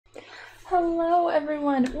Hello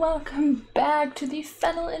everyone, welcome back to the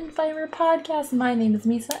Fennel and Fiber podcast. My name is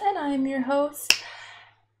Mesa and I am your host.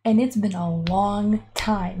 And it's been a long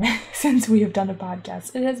time since we have done a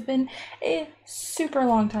podcast. It has been a super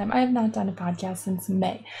long time. I have not done a podcast since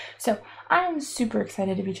May. So I am super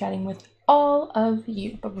excited to be chatting with all of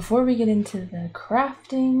you. But before we get into the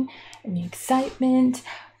crafting and the excitement,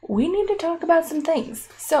 we need to talk about some things.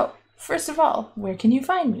 So first of all, where can you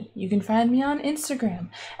find me? You can find me on Instagram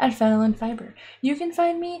at Fennel and Fiber. You can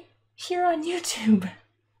find me here on YouTube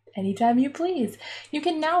anytime you please. You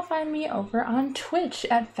can now find me over on Twitch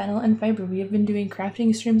at Fennel and Fiber. We have been doing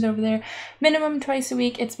crafting streams over there minimum twice a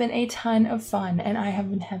week. It's been a ton of fun and I have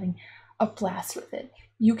been having a blast with it.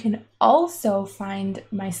 You can also find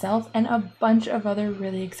myself and a bunch of other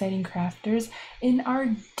really exciting crafters in our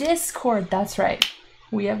Discord. That's right.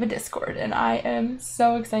 We have a Discord and I am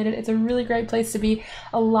so excited. It's a really great place to be.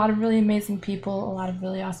 A lot of really amazing people, a lot of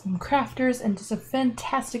really awesome crafters, and just a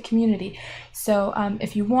fantastic community. So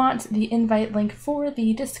if you want the invite link for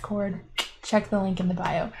the Discord, check the link in the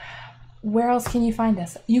bio. Where else can you find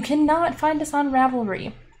us? You cannot find us on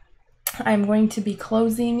Ravelry. I'm going to be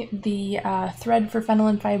closing the thread for Fennel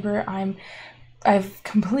and Fiber. I've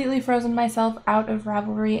completely frozen myself out of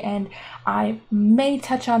Ravelry, and I may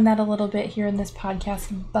touch on that a little bit here in this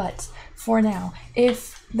podcast, but for now,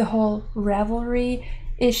 if the whole Ravelry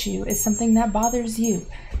issue is something that bothers you,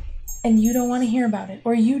 and you don't want to hear about it,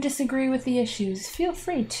 or you disagree with the issues, feel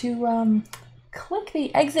free to click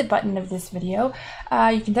the exit button of this video.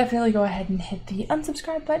 You can definitely go ahead and hit the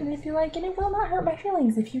unsubscribe button if you like, and it will not hurt my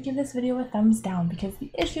feelings if you give this video a thumbs down, because the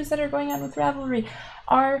issues that are going on with Ravelry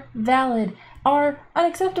are valid, are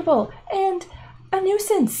unacceptable, and a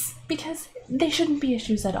nuisance, because they shouldn't be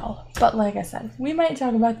issues at all. But like I said, we might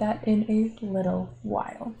talk about that in a little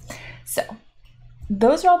while. So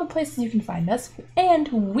those are all the places you can find us, and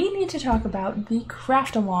we need to talk about the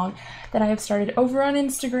craft along that I have started over on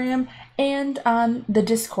Instagram and on the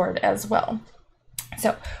Discord as well.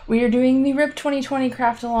 So we are doing the RIP 2020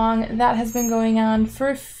 craft along. That has been going on for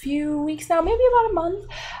a few weeks now, maybe about a month.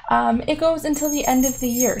 It goes until the end of the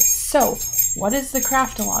year. So what is the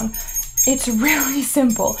craft along? It's really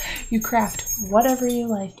simple. You craft whatever you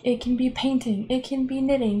like. It can be painting, it can be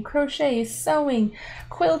knitting, crochet, sewing,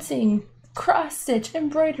 quilting, cross stitch,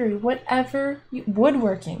 embroidery, whatever,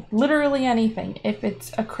 woodworking, literally anything. If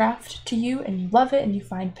it's a craft to you and you love it and you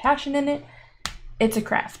find passion in it, it's a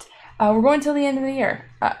craft. We're going till the end of the year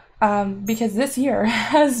because this year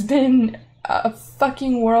has been a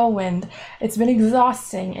fucking whirlwind. It's been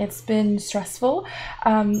exhausting. It's been stressful.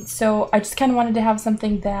 So I just kind of wanted to have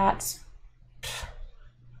something that,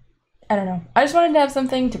 I don't know. I just wanted to have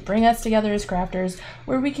something to bring us together as crafters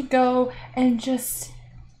where we could go and just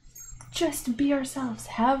be ourselves,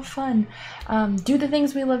 have fun, do the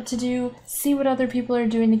things we love to do, see what other people are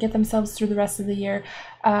doing to get themselves through the rest of the year.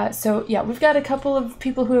 So yeah, we've got a couple of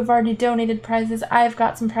people who have already donated prizes. I've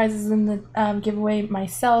got some prizes in the giveaway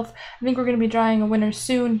myself. I think we're going to be drawing a winner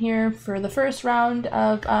soon here for the first round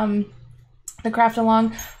of the craft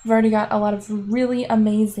along. We've already got a lot of really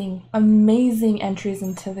amazing entries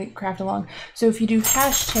into the craft along. So if you do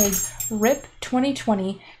hashtag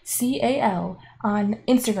RIP2020CAL on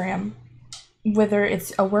Instagram, whether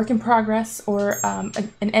it's a work in progress or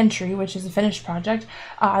an entry, which is a finished project,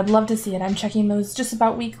 I'd love to see it. I'm checking those just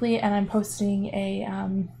about weekly, and I'm posting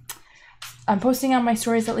on my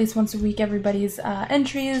stories at least once a week everybody's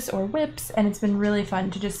entries or whips, and it's been really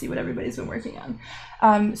fun to just see what everybody's been working on.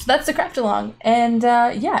 So that's the craft along, and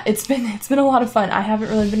yeah, it's been a lot of fun. I haven't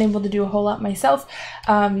really been able to do a whole lot myself,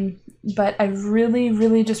 but I've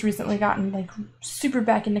really just recently gotten like super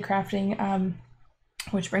back into crafting.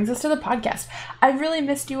 Which brings us to the podcast. I've really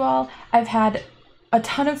missed you all. I've had a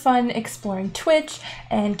ton of fun exploring Twitch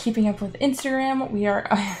and keeping up with Instagram. We are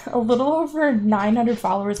a little over 900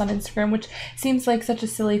 followers on Instagram, which seems like such a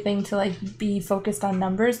silly thing to like be focused on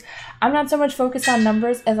numbers. I'm not so much focused on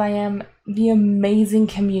numbers as I am the amazing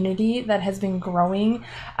community that has been growing,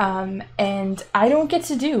 and I don't get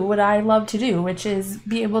to do what I love to do, which is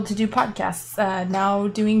be able to do podcasts, now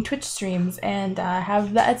doing Twitch streams, and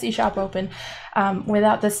have the Etsy shop open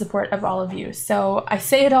without the support of all of you. So I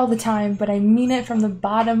say it all the time, but I mean it from the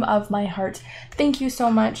bottom of my heart. Thank you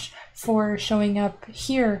so much for showing up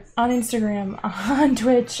here on Instagram, on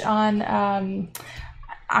Twitch, on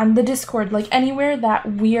the Discord, like anywhere that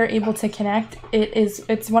we are able to connect.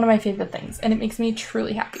 It's one of my favorite things, and it makes me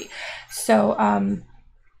truly happy. So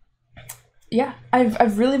yeah,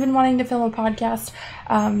 I've really been wanting to film a podcast.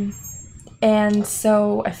 And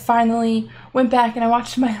so I finally went back and I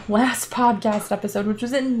watched my last podcast episode, which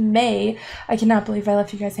was in May. I cannot believe I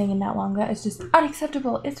left you guys hanging that long. That is just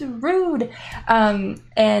unacceptable. It's rude.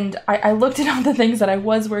 And I looked at all the things that I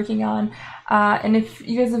was working on. And if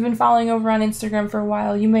you guys have been following over on Instagram for a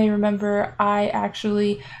while, you may remember I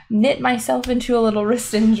actually knit myself into a little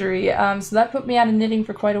wrist injury. So that put me out of knitting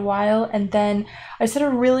for quite a while. And then I just had a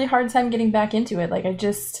really hard time getting back into it. Like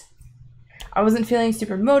I wasn't feeling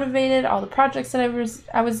super motivated. All the projects that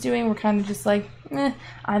I was doing were kind of just like,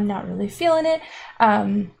 I'm not really feeling it.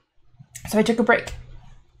 So I took a break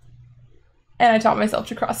and I taught myself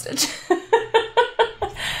to cross stitch.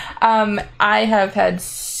 I have had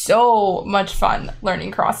so much fun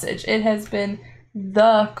learning cross stitch. It has been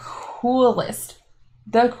the coolest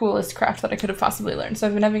craft that I could have possibly learned. So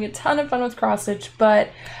I've been having a ton of fun with cross stitch, but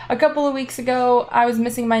a couple of weeks ago I was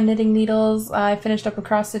missing my knitting needles. I finished up a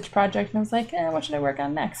cross stitch project and I was like, what should I work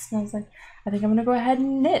on next? And I was like, I think I'm gonna go ahead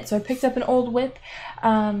and knit. So I picked up an old whip.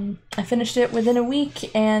 I finished it within a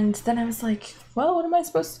week, and then I was like, well, what am I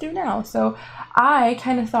supposed to do now? So I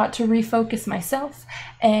kind of thought to refocus myself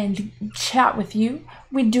and chat with you.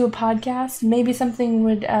 We'd do a podcast. Maybe something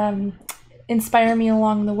would inspire me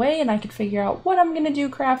along the way, and I could figure out what I'm gonna do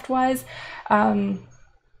craft-wise, and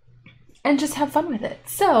just have fun with it.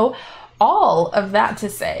 So all of that to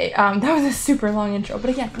say, that was a super long intro, but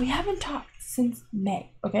again, we haven't talked since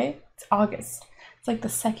May, okay? It's August. It's like the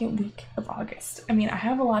second week of August. I mean, I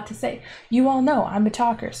have a lot to say. You all know I'm a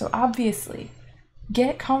talker, so obviously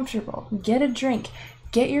get comfortable, get a drink,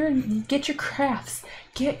 get your crafts,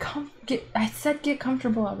 get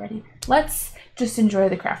comfortable already. Let's just enjoy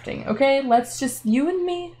the crafting, okay? Let's just, you and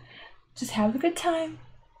me, just have a good time.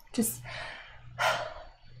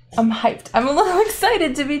 I'm hyped. I'm a little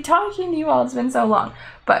excited to be talking to you all. It's been so long.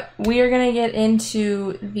 But we are going to get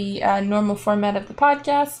into the normal format of the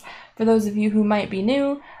podcast. For those of you who might be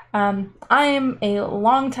new, I am a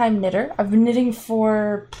longtime knitter. I've been knitting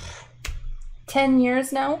for 10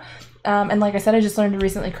 years now. And like I said, I just learned to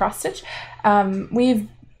recently cross stitch. We've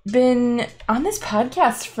been on this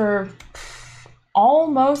podcast for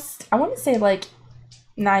almost, I want to say like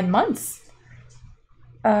 9 months.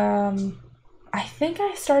 I think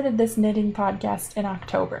I started this knitting podcast in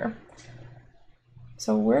October.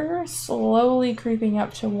 So we're slowly creeping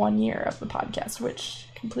up to 1 year of the podcast, which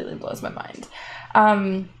completely blows my mind.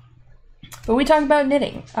 But we talk about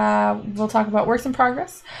knitting. We'll talk about works in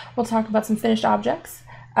progress. We'll talk about some finished objects.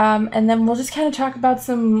 And then we'll just kind of talk about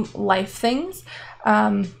some life things.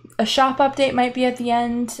 A shop update might be at the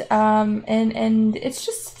end. And it's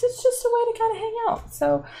just a way to kind of hang out.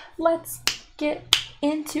 So let's get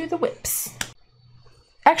into the whips.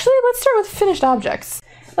 Actually, let's start with finished objects.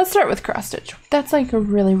 Let's start with cross stitch. That's like a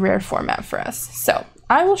really rare format for us. So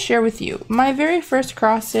I will share with you my very first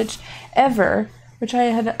cross stitch ever, which I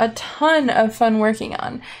had a ton of fun working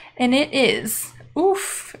on. And it is,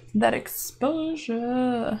 oof, that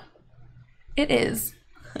exposure. It is,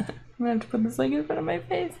 I'm gonna have to put this like in front of my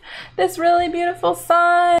face, this really beautiful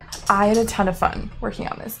sun. I had a ton of fun working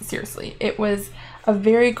on this, seriously. It was a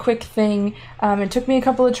very quick thing. It took me a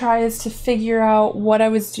couple of tries to figure out what I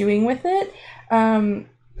was doing with it.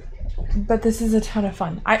 But this is a ton of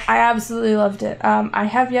fun. I absolutely loved it. I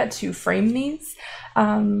have yet to frame these.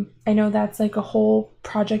 I know that's like a whole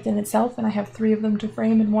project in itself, and I have 3 of them to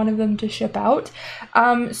frame and 1 of them to ship out.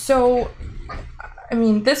 So, I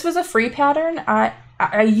mean, this was a free pattern. I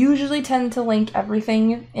usually tend to link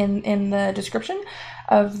everything in the description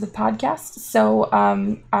of the podcast. So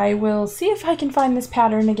I will see if I can find this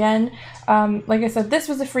pattern again. Like I said, this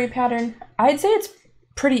was a free pattern. I'd say it's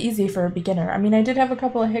pretty easy for a beginner. I mean, I did have a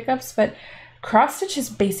couple of hiccups, but cross stitch is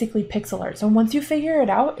basically pixel art. So once you figure it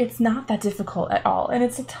out, it's not that difficult at all. And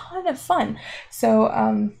it's a ton of fun.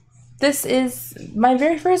 So this is my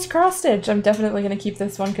very first cross stitch. I'm definitely going to keep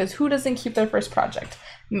this one because who doesn't keep their first project?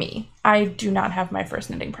 Me. I do not have my first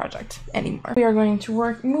knitting project anymore. We are going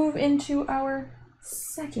to move into our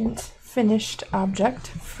second finished object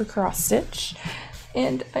for cross stitch,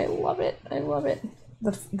 and I love it. I love it.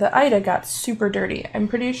 The Ida got super dirty. I'm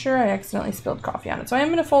pretty sure I accidentally spilled coffee on it, so I'm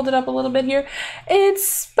going to fold it up a little bit here. It's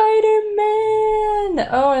Spider-Man!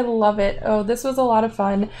 Oh, I love it. Oh, this was a lot of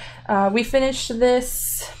fun. We finished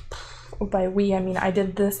this, by we, I mean I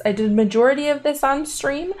did a majority of this on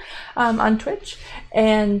stream, on Twitch,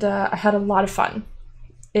 and I had a lot of fun.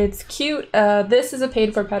 It's cute. This is a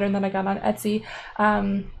paid for pattern that I got on Etsy.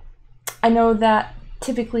 I know that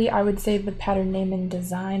typically I would say the pattern name and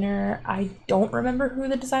designer. I don't remember who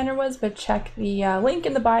the designer was, but check the link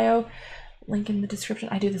in the bio, link in the description.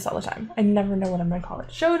 I do this all the time. I never know what I'm going to call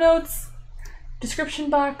it. Show notes, description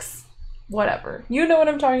box, whatever. You know what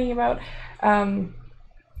I'm talking about.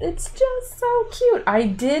 It's just so cute. I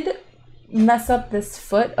did mess up this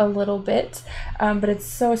foot a little bit, but it's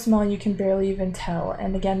so small you can barely even tell.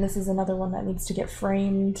 And again, this is another one that needs to get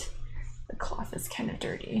framed. The cloth is kind of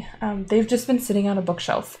dirty. They've just been sitting on a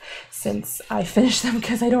bookshelf since I finished them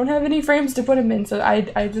because I don't have any frames to put them in. So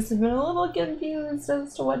I just have been a little confused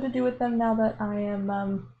as to what to do with them now that I am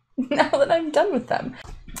now that I'm done with them.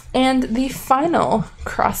 And the final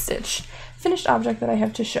cross-stitch finished object that I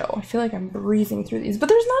have to show. I feel like I'm breezing through these, but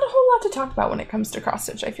there's not a whole lot to talk about when it comes to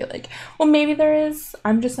cross-stitch, I feel like. Well, maybe there is.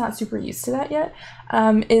 I'm just not super used to that yet.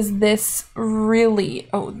 Is this really...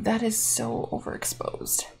 Oh, that is so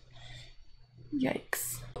overexposed.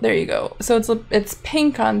 Yikes. There you go. So it's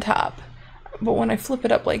pink on top, but when I flip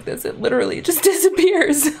it up like this, it literally just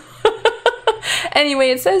disappears.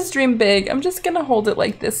 Anyway, it says dream big. I'm just gonna hold it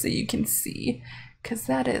like this so you can see, because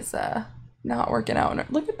that is not working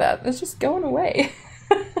out. Look at that, it's just going away.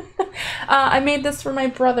 I made this for my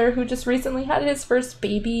brother who just recently had his first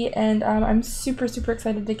baby, and I'm super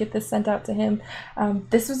excited to get this sent out to him.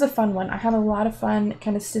 This was a fun one. I had a lot of fun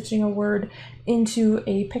kind of stitching a word into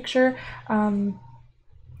a picture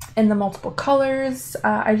in the multiple colors.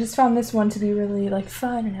 I just found this one to be really like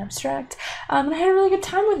fun and abstract, and I had a really good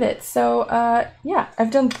time with it. So yeah,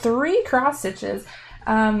 I've done 3 cross stitches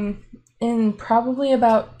in probably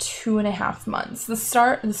about 2.5 months. The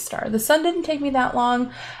sun didn't take me that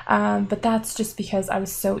long, but that's just because I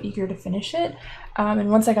was so eager to finish it.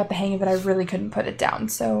 And once I got the hang of it, I really couldn't put it down.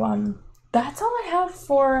 So that's all I have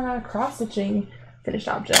for cross stitching finished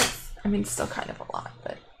objects. I mean, still kind of a lot,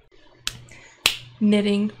 but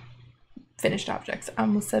knitting finished objects. I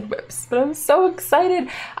almost said whips, but I was so excited.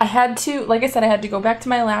 I had to, like I said, I had to go back to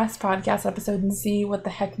my last podcast episode and see what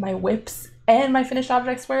the heck my whips and my finished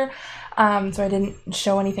objects were. So I didn't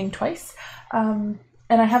show anything twice. And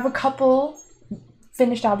I have a couple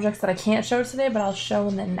finished objects that I can't show today, but I'll show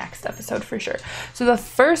in the next episode for sure. So the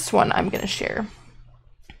first one I'm going to share,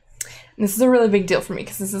 and this is a really big deal for me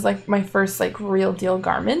because this is like my first like real deal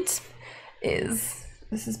garment, this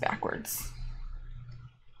is backwards,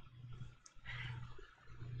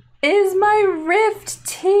 is my Rift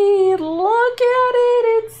tee. Look at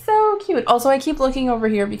it, it's so cute. Also, I keep looking over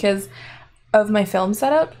here because of my film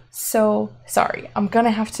setup, so sorry, I'm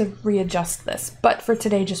gonna have to readjust this, but for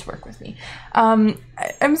today, just work with me.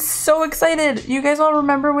 I'm so excited. You guys all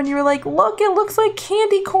remember when you were like, look, it looks like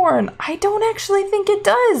candy corn. I don't actually think it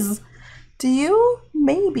does. Do you?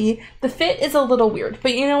 Maybe. The fit is a little weird,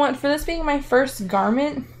 but you know what? For this being my first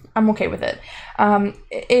garment, I'm okay with it.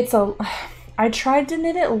 I tried to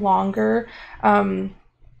knit it longer than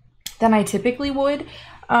I typically would.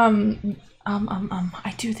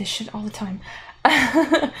 I do this shit all the time.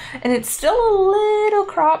 And it's still a little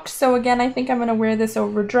cropped, so again, I think I'm gonna wear this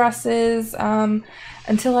over dresses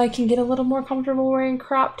until I can get a little more comfortable wearing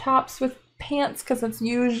crop tops with pants, because it's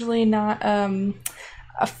usually not a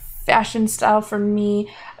fashion style for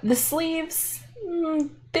me. The sleeves,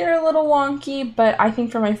 they're a little wonky, but I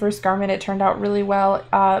think for my first garment, it turned out really well.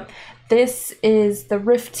 This is the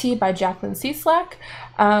Rift Tee by Jacqueline Cieslak.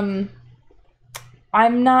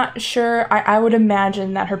 I'm not sure. I would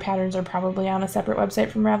imagine that her patterns are probably on a separate website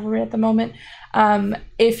from Ravelry at the moment.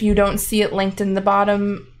 If you don't see it linked in the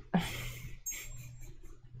bottom,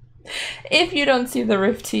 if you don't see the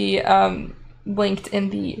Rift Tee linked in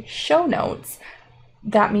the show notes,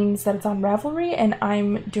 that means that it's on Ravelry, and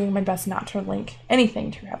I'm doing my best not to link anything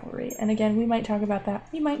to Ravelry. And again, we might talk about that,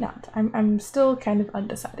 we might not. I'm still kind of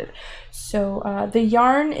undecided. So the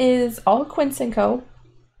yarn is all Quince & Co.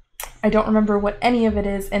 I don't remember what any of it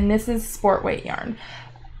is, and this is sport weight yarn.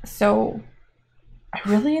 So I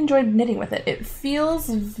really enjoyed knitting with it. It feels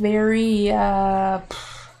very kind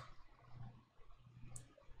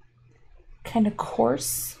of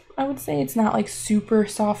coarse, I would say. It's not like super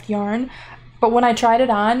soft yarn, but when I tried it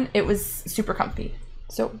on, it was super comfy.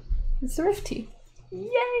 So it's the Rift Tee.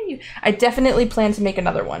 Yay! I definitely plan to make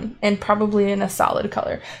another one, and probably in a solid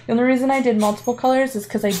color. The only reason I did multiple colors is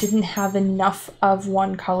because I didn't have enough of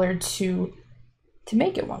one color to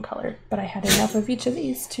make it one color, but I had enough of each of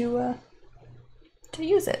these to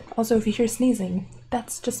use it. Also, if you hear sneezing,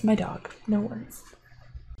 that's just my dog. No worries.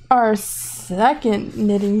 Our second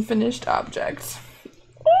knitting finished object.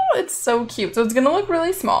 Oh, it's so cute. So it's gonna look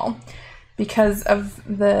really small because of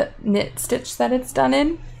the knit stitch that it's done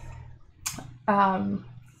in.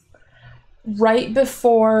 Right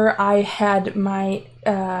before I had my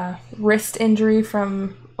wrist injury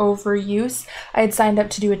from overuse, I had signed up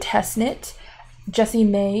to do a test knit. Jessie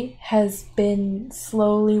May has been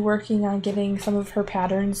slowly working on getting some of her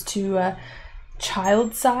patterns to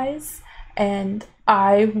child size, and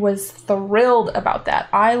I was thrilled about that.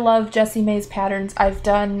 I love Jessie Mae's patterns. I've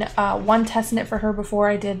done one test knit for her before.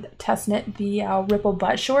 I did test knit the Ripple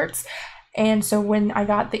butt shorts. And so when I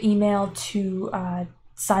got the email to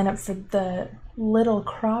sign up for the little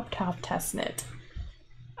crop top test knit,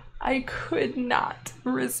 I could not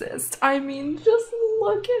resist. I mean, just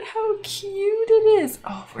look at how cute it is.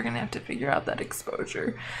 Oh, we're gonna have to figure out that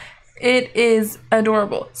exposure. It is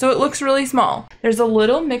adorable. So it looks really small. There's a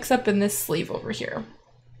little mix up in this sleeve over here.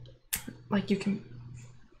 Like you can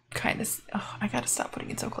kind of, oh, I gotta stop putting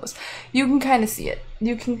it so close. You can kind of see it.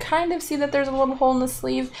 You can kind of see that there's a little hole in the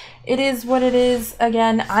sleeve. It is what it is.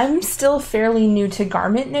 Again, I'm still fairly new to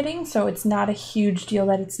garment knitting, so it's not a huge deal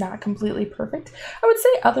that it's not completely perfect. I would say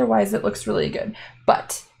otherwise it looks really good,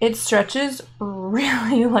 but it stretches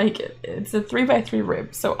really like it. It's a 3x3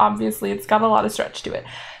 rib, so obviously it's got a lot of stretch to it.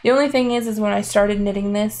 The only thing is when I started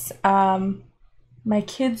knitting this, my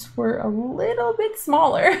kids were a little bit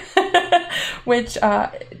smaller, which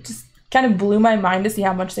just kind of blew my mind to see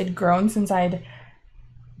how much they'd grown since I'd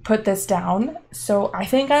put this down. So I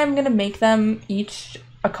think I'm going to make them each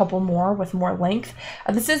a couple more with more length.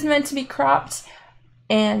 This is meant to be cropped,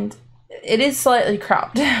 and it is slightly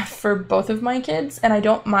cropped for both of my kids, and I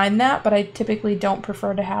don't mind that, but I typically don't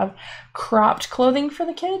prefer to have cropped clothing for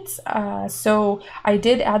the kids. So I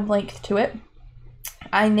did add length to it.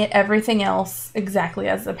 I knit everything else exactly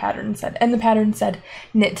as the pattern said, and the pattern said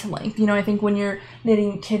knit to length. You know, I think when you're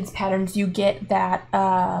knitting kids patterns, you get that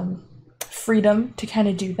freedom to kind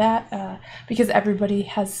of do that because everybody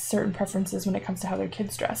has certain preferences when it comes to how their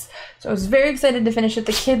kids dress. So I was very excited to finish it.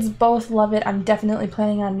 The kids both love it. I'm definitely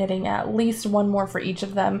planning on knitting at least one more for each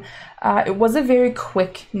of them. It was a very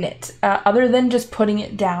quick knit. Other than just putting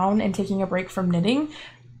it down and taking a break from knitting,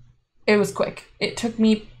 it was quick. It took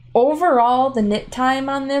me overall, the knit time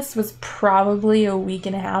on this was probably a week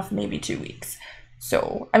and a half, maybe 2 weeks.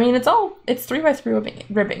 So, I mean, it's 3x3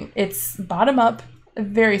 ribbing. It's bottom up,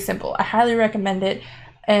 very simple. I highly recommend it,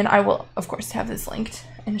 and I will, of course, have this linked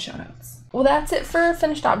in the show notes. Well, that's it for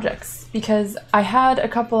finished objects, because I had a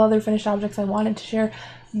couple other finished objects I wanted to share,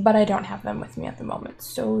 but I don't have them with me at the moment.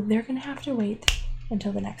 So they're gonna have to wait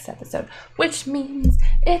until the next episode, which means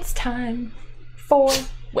it's time for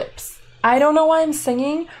whips. I don't know why I'm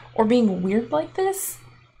singing or being weird like this.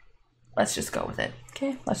 Let's just go with it,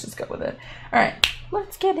 okay? Let's just go with it. All right,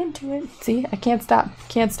 let's get into it. See, I can't stop,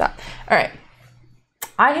 can't stop. All right,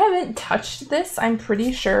 I haven't touched this, I'm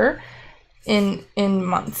pretty sure, in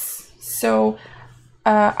months. So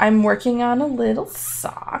I'm working on a little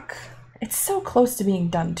sock. It's so close to being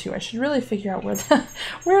done too. I should really figure out where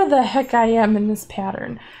the heck I am in this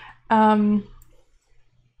pattern. I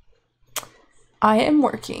am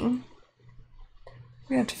working.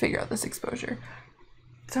 We have to figure out this exposure.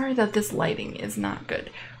 Sorry that this lighting is not good.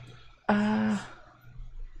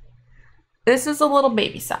 This is a little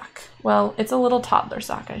baby sock. Well, it's a little toddler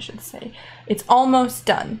sock, I should say. It's almost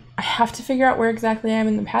done. I have to figure out where exactly I am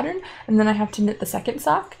in the pattern, and then I have to knit the second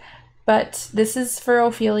sock. But this is for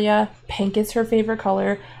Ophelia. Pink is her favorite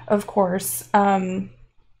color, of course.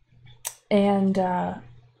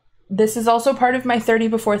 This is also part of my 30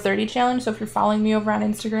 before 30 challenge. So if you're following me over on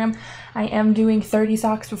Instagram, I am doing 30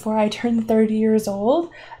 socks before I turn 30 years old.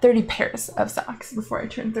 30 pairs of socks before I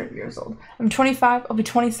turn 30 years old. I'm 25. I'll be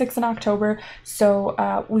 26 in October.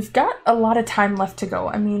 So we've got a lot of time left to go.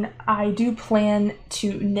 I mean, I do plan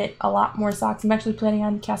to knit a lot more socks. I'm actually planning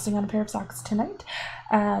on casting on a pair of socks tonight.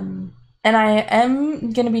 And I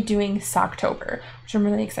am going to be doing Socktober, which I'm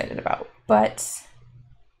really excited about. But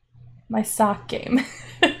my sock game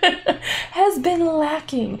has been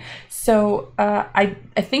lacking. So I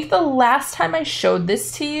think the last time I showed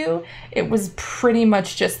this to you, it was pretty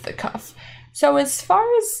much just the cuff. So as far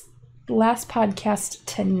as last podcast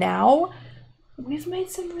to now, we've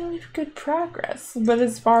made some really good progress. But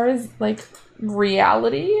as far as like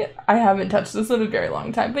reality, I haven't touched this in a very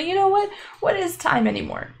long time. But you know what? What is time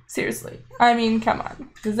anymore? Seriously. I mean, come on.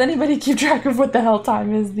 Does anybody keep track of what the hell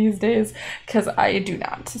time is these days? Because I do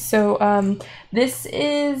not. So this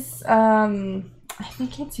is, I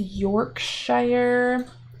think it's Yorkshire.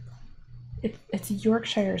 It's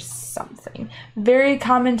Yorkshire something. Very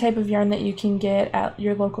common type of yarn that you can get at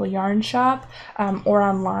your local yarn shop or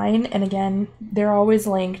online. And again, they're always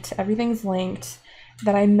linked. Everything's linked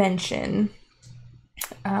that I mention.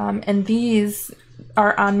 And these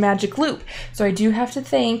are on Magic Loop. So I do have to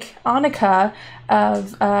thank Annika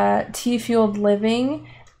of Tea Fueled Living,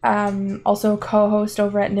 also co-host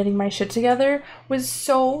over at Knitting My Shit Together, was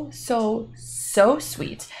so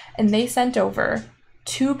sweet. And they sent over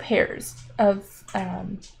 2 pairs of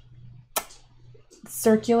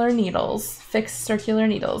circular needles, fixed circular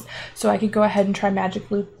needles, so I could go ahead and try magic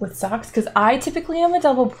loop with socks, because I typically am a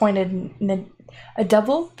double pointed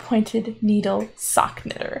needle sock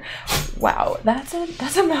knitter. Wow,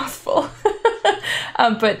 that's a mouthful.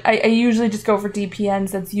 But I usually just go for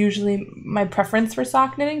DPNs. That's usually my preference for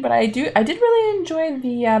sock knitting, but I did really enjoy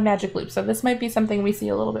the magic loop, so this might be something we see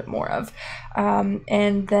a little bit more of.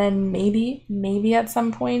 And then maybe at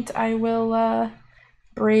some point I will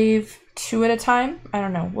brave 2 at a time. I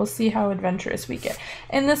don't know. We'll see how adventurous we get.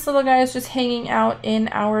 And this little guy is just hanging out in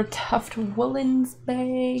our Tuft Woolens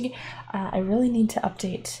bag. I really need to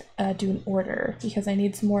update, do an order, because I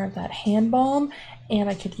need some more of that hand balm, and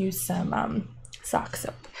I could use some sock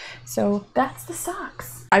soap. So that's the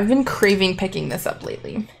socks. I've been craving picking this up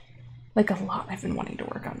lately. Like a lot. I've been wanting to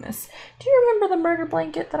work on this. Do you remember the murder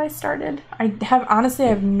blanket that I started? Honestly, I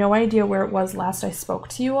have no idea where it was last I spoke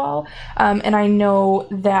to you all. And I know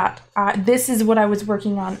that this is what I was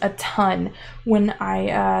working on a ton when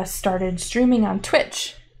I started streaming on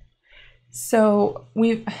Twitch. So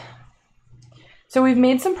we've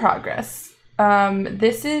made some progress.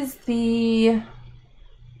 This is the...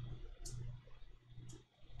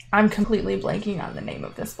 I'm completely blanking on the name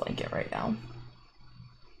of this blanket right now.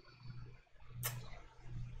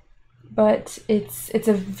 But it's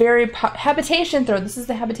a very habitation throw. This is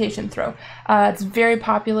the habitation throw. It's very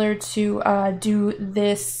popular to do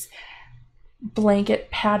this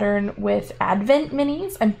blanket pattern with Advent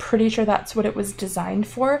minis. I'm pretty sure that's what it was designed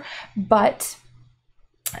for, but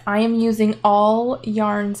I am using all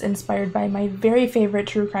yarns inspired by my very favorite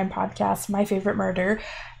true crime podcast, My Favorite Murder,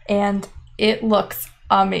 and it looks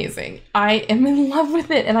amazing. I am in love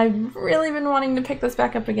with it, and I've really been wanting to pick this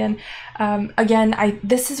back up again.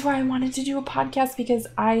 This is why I wanted to do a podcast, because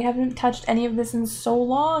I haven't touched any of this in so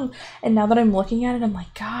long, and now that I'm looking at it, I'm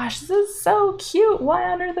like, gosh, this is so cute. Why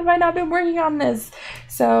on earth have I not been working on this?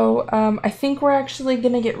 So I think we're actually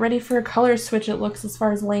gonna get ready for a color switch, it looks, as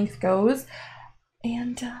far as length goes.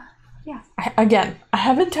 And yeah, I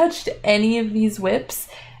haven't touched any of these whips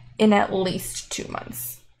in at least 2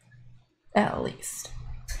 months, at least.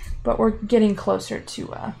 But we're getting closer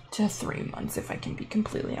to 3 months, if I can be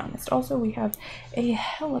completely honest. Also, we have a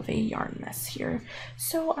hell of a yarn mess here,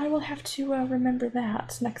 so I will have to remember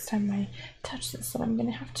that next time I touch this, that I'm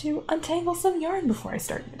gonna have to untangle some yarn before I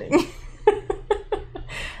start knitting.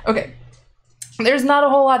 Okay, there's not a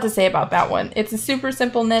whole lot to say about that one. It's a super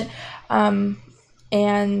simple knit,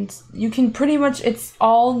 and you can pretty much, it's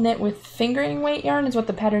all knit with fingering weight yarn is what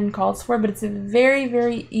the pattern calls for, but it's a very,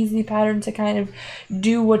 very easy pattern to kind of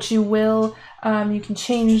do what you will. You can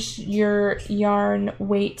change your yarn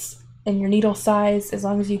weight and your needle size as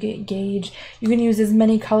long as you get gauge. You can use as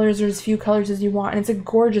many colors or as few colors as you want, and it's a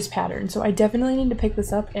gorgeous pattern, so I definitely need to pick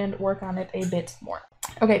this up and work on it a bit more.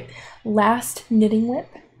 Okay, last knitting whip.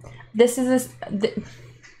 This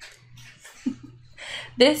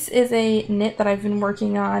is a knit that I've been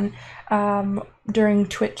working on during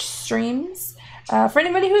Twitch streams. For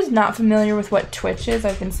anybody who's not familiar with what Twitch is,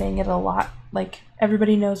 I've been saying it a lot, like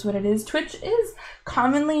everybody knows what it is. Twitch is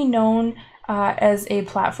commonly known as a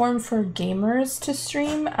platform for gamers to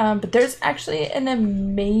stream, but there's actually an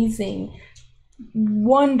amazing,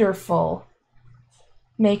 wonderful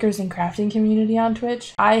makers and crafting community on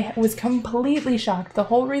Twitch. I was completely shocked. The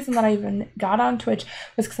whole reason that I even got on Twitch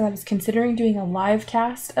was because I was considering doing a live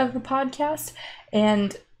cast of the podcast,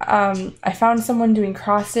 and I found someone doing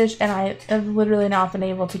cross stitch, and I have literally not been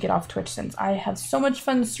able to get off Twitch since. I have so much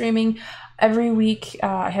fun streaming every week.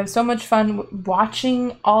 I have so much fun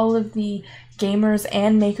watching all of the gamers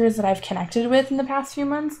and makers that I've connected with in the past few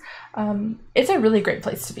months. It's a really great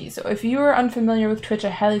place to be. So if you are unfamiliar with Twitch,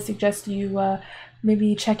 I highly suggest you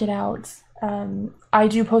maybe check it out. I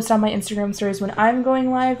do post on my Instagram stories when I'm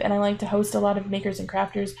going live, and I like to host a lot of makers and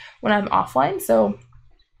crafters when I'm offline, so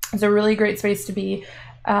it's a really great space to be.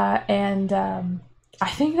 And I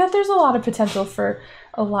think that there's a lot of potential for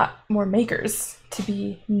a lot more makers to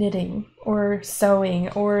be knitting or sewing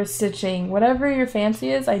or stitching. Whatever your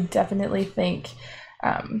fancy is, I definitely think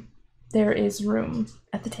there is room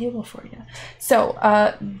at the table for you. So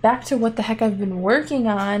back to what the heck I've been working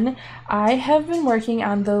on. I have been working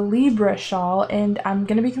on the Libra shawl, and I'm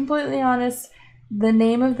gonna be completely honest, the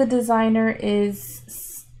name of the designer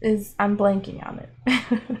is I'm blanking on it.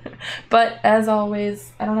 But as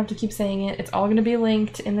always, I don't have to keep saying it. It's all going to be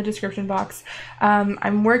linked in the description box.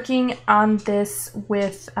 I'm working on this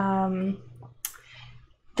with the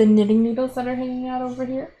knitting needles that are hanging out over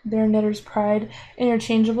here. They're Knitter's Pride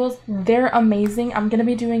interchangeables. They're amazing. I'm going to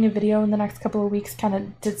be doing a video in the next couple of weeks kind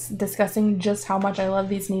of discussing just how much I love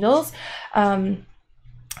these needles, and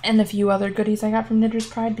a few other goodies I got from Knitter's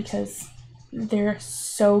Pride, because They're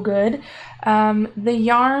so good. The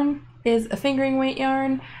yarn is a fingering weight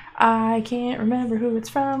yarn. I can't remember who it's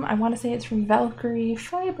from. I want to say it's from Valkyrie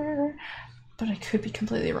Fiber, but I could be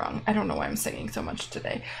completely wrong. I don't know why I'm singing so much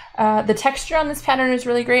today. The texture on this pattern is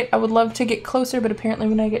really great. I would love to get closer, but apparently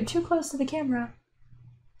when I get too close to the camera,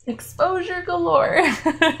 exposure galore.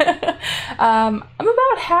 I'm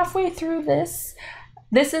about halfway through this.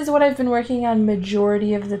 This is what I've been working on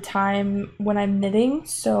majority of the time when I'm knitting,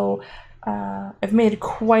 so I've made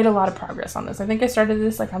quite a lot of progress on this. I think I started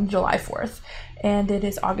this like on July 4th, and it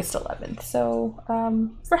is August 11th. So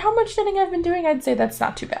for how much knitting I've been doing, I'd say that's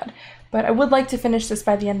not too bad. But I would like to finish this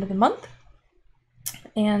by the end of the month,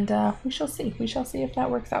 and we shall see. We shall see if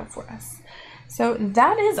that works out for us. So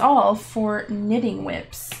that is all for knitting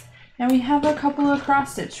whips. Now we have a couple of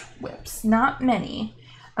cross-stitch whips, not many.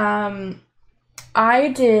 I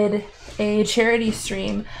did a charity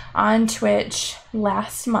stream on Twitch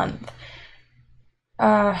last month.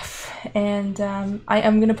 And I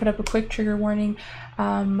am going to put up a quick trigger warning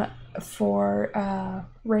for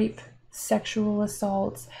rape, sexual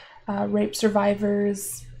assaults, rape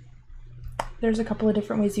survivors. There's a couple of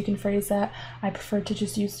different ways you can phrase that. I prefer to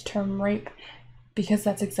just use the term rape because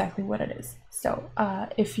that's exactly what it is. So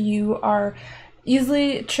if you are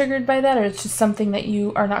easily triggered by that, or it's just something that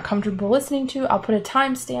you are not comfortable listening to, I'll put a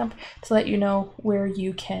timestamp to let you know where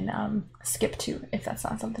you can skip to if that's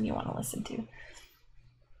not something you want to listen to.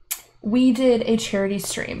 We did a charity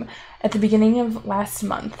stream at the beginning of last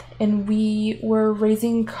month, and we were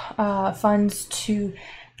raising funds to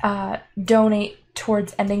donate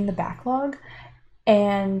towards ending the backlog,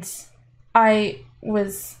 and I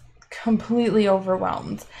was completely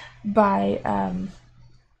overwhelmed by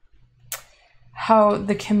how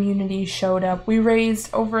the community showed up. We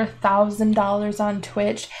raised over $1,000 on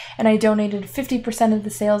Twitch, and I donated 50% of the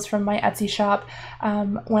sales from my Etsy shop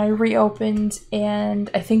when I reopened, and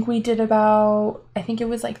I think we did about, I think it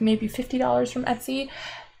was like maybe $50 from Etsy,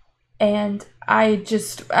 and I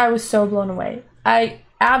was so blown away. I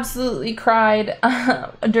absolutely cried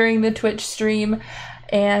during the Twitch stream,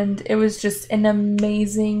 and it was just an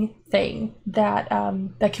amazing thing that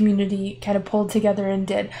that community kind of pulled together and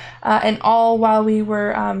did. And all while we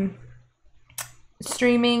were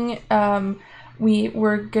streaming, we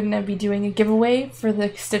were gonna be doing a giveaway for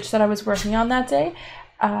the stitch that I was working on that day.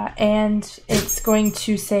 And it's going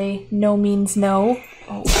to say no means no.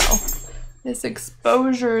 Oh wow, this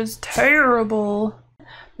exposure is terrible.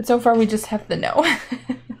 But so far we just have the no.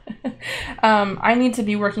 I need to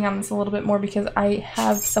be working on this a little bit more because I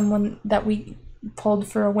have someone that we pulled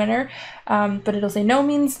for a winner, but it'll say no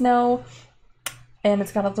means no, and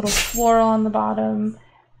it's got a little floral on the bottom,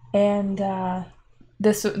 and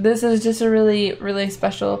this is just a really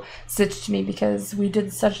special stitch to me because we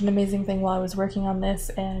did such an amazing thing while I was working on this,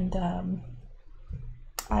 and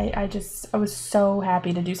I was so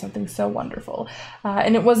happy to do something so wonderful.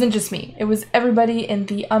 And it wasn't just me. It was everybody in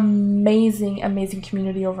the amazing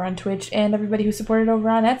community over on Twitch and everybody who supported over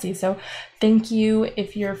on Etsy. So thank you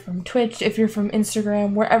if you're from Twitch, if you're from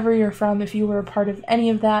Instagram, wherever you're from, if you were a part of any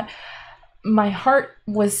of that. My heart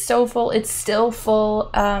was so full. It's still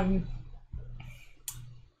full. And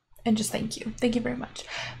just thank you. Thank you very much.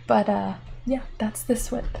 But yeah, that's this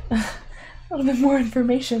whip. A little bit more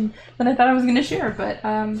information than I thought I was going to share, but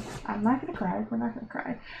I'm not going to cry. We're not going to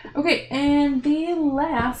cry. Okay, and the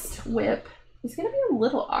last whip is going to be a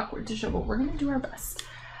little awkward to show, but we're going to do our best.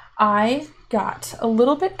 I got a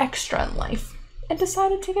little bit extra in life and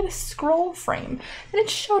decided to get a scroll frame, and it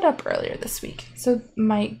showed up earlier this week. So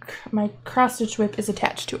my cross-stitch whip is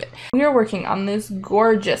attached to it. We are working on this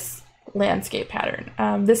gorgeous landscape pattern.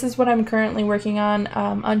 This is what I'm currently working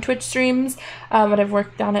on Twitch streams, but I've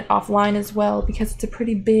worked on it offline as well because it's a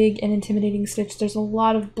pretty big and intimidating stitch. There's a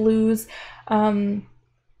lot of blues. I'll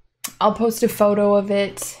post a photo of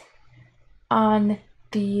it on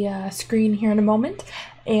the screen here in a moment,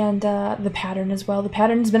 and the pattern as well. The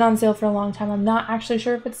pattern's been on sale for a long time. I'm not actually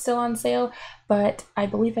sure if it's still on sale, but I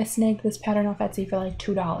believe I snagged this pattern off Etsy for like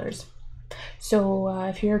 $2. So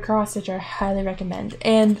if you're a cross stitcher, I highly recommend.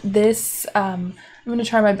 And this, I'm going to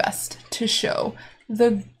try my best to show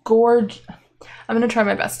the gorgeous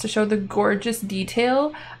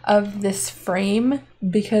detail of this frame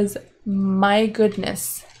because my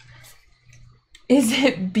goodness, is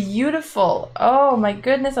it beautiful. Oh my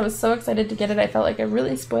goodness, I was so excited to get it. I felt like I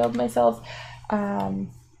really spoiled myself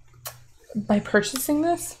by purchasing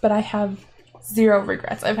this, but I have zero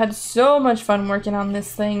regrets. I've had so much fun working on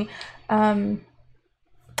this thing. And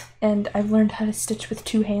I've learned how to stitch with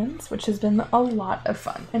two hands, which has been a lot of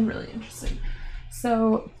fun and really interesting.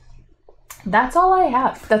 So that's all I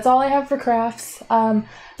have. That's all I have for crafts.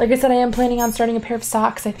 Like I said, I am planning on starting a pair of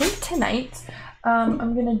socks, I think tonight.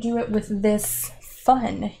 I'm gonna do it with this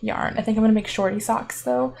fun yarn. I think I'm gonna make shorty socks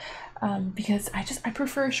though, because I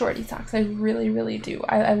prefer shorty socks. I really, really do.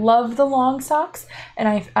 I love the long socks, and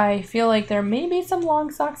I feel like there may be some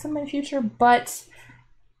long socks in my future, but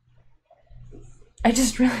I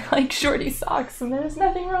just really like shorty socks, and there's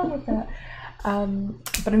nothing wrong with that.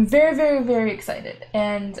 But I'm very, very, very excited,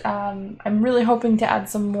 and I'm really hoping to add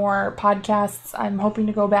some more podcasts. I'm hoping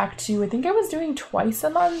to go back to, I think I was doing twice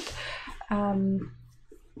a month,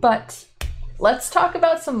 but let's talk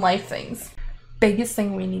about some life things. Biggest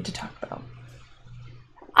thing we need to talk about.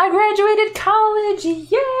 I graduated college,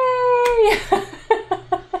 yay!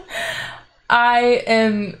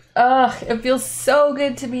 It feels so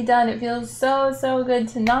good to be done. It feels so, so good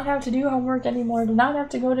to not have to do homework anymore, to not have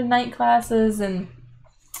to go to night classes, and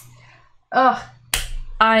I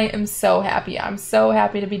am so happy. I'm so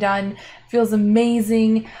happy to be done. It feels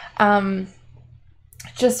amazing.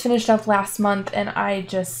 Just finished up last month, and I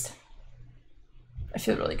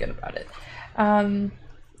feel really good about it.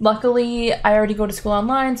 Luckily, I already go to school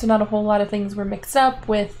online, so not a whole lot of things were mixed up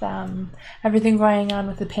with everything going on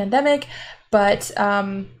with the pandemic, but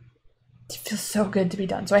it feels so good to be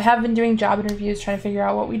done. So I have been doing job interviews, trying to figure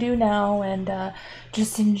out what we do now, and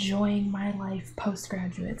just enjoying my life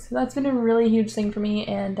post-graduate. So that's been a really huge thing for me,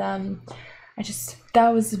 and that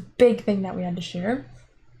was a big thing that we had to share.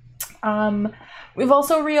 We've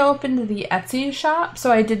also reopened the Etsy shop,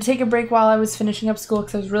 so I did take a break while I was finishing up school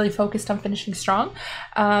because I was really focused on finishing strong,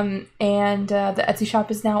 and the Etsy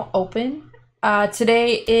shop is now open.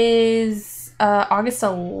 Today is August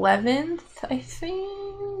 11th, I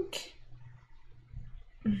think.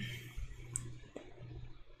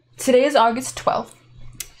 Today is August 12th,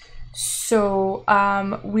 so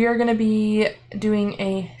we are going to be doing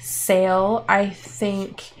a sale, I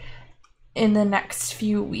think, in the next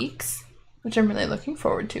few weeks, which I'm really looking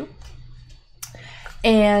forward to.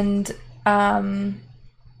 And yeah,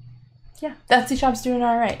 the Etsy shop's doing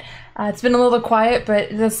all right. It's been a little quiet, but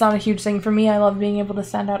that's not a huge thing for me. I love being able to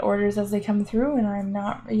send out orders as they come through, and I'm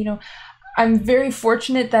not, I'm very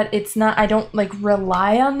fortunate that I don't like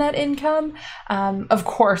rely on that income. Of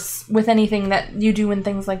course, with anything that you do when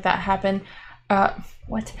things like that happen,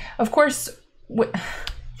 Of course,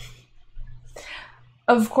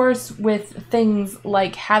 with things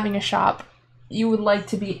like having a shop, you would like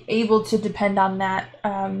to be able to depend on that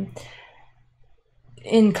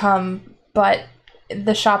income, but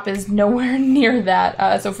the shop is nowhere near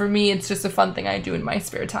that. So for me, it's just a fun thing I do in my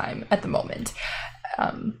spare time at the moment.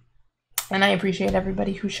 And I appreciate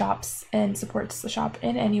everybody who shops and supports the shop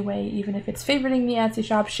in any way, even if it's favoriting the Etsy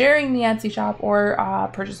shop, sharing the Etsy shop, or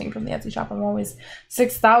purchasing from the Etsy shop. I'm always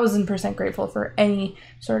 6,000% grateful for any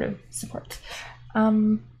sort of support.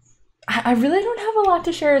 I really don't have a lot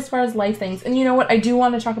to share as far as life things. And you know what? I do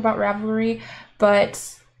want to talk about Ravelry,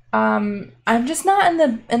 but I'm just not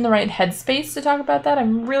in the right headspace to talk about that.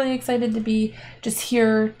 I'm really excited to be just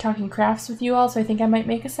here talking crafts with you all, so I think I might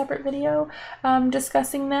make a separate video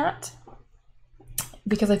discussing that,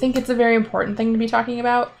 because I think it's a very important thing to be talking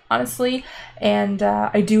about, honestly. And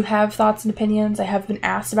I do have thoughts and opinions. I have been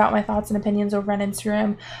asked about my thoughts and opinions over on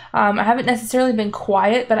Instagram. I haven't necessarily been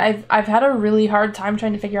quiet, but I've had a really hard time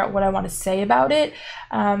trying to figure out what I want to say about it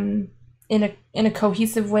in a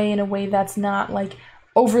cohesive way, in a way that's not like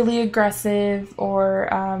overly aggressive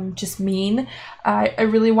or just mean. I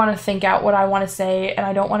really want to think out what I want to say, and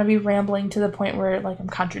I don't want to be rambling to the point where like I'm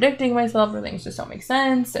contradicting myself or things just don't make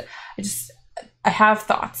sense. I have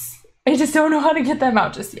thoughts. I just don't know how to get them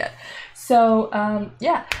out just yet. So,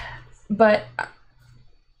 yeah. But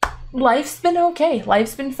life's been okay.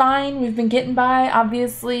 Life's been fine. We've been getting by.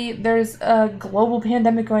 Obviously, there's a global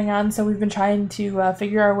pandemic going on, so we've been trying to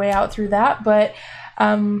figure our way out through that. But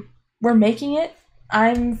we're making it.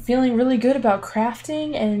 I'm feeling really good about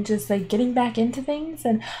crafting and just like getting back into things.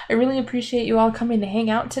 And I really appreciate you all coming to hang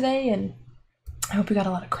out today. And I hope we got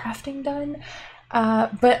a lot of crafting done.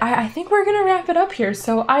 But I think we're going to wrap it up here.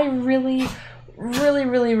 So I really, really,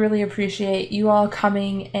 really, really appreciate you all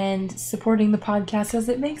coming and supporting the podcast as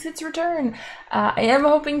it makes its return. I am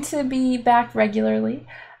hoping to be back regularly,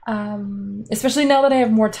 especially now that I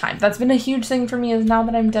have more time. That's been a huge thing for me, is now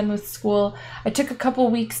that I'm done with school, I took a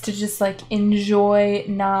couple weeks to just like enjoy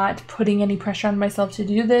not putting any pressure on myself to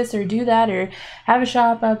do this or do that, or have a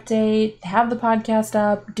shop update, have the podcast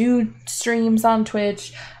up, do streams on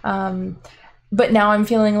Twitch. But now I'm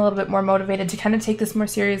feeling a little bit more motivated to kind of take this more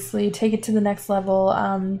seriously, take it to the next level,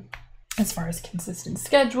 as far as consistent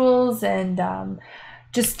schedules and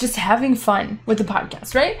just having fun with the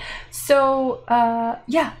podcast, right? So,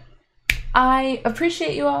 yeah, I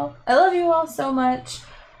appreciate you all. I love you all so much.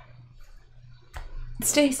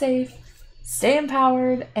 Stay safe, stay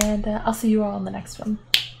empowered, and I'll see you all in the next one.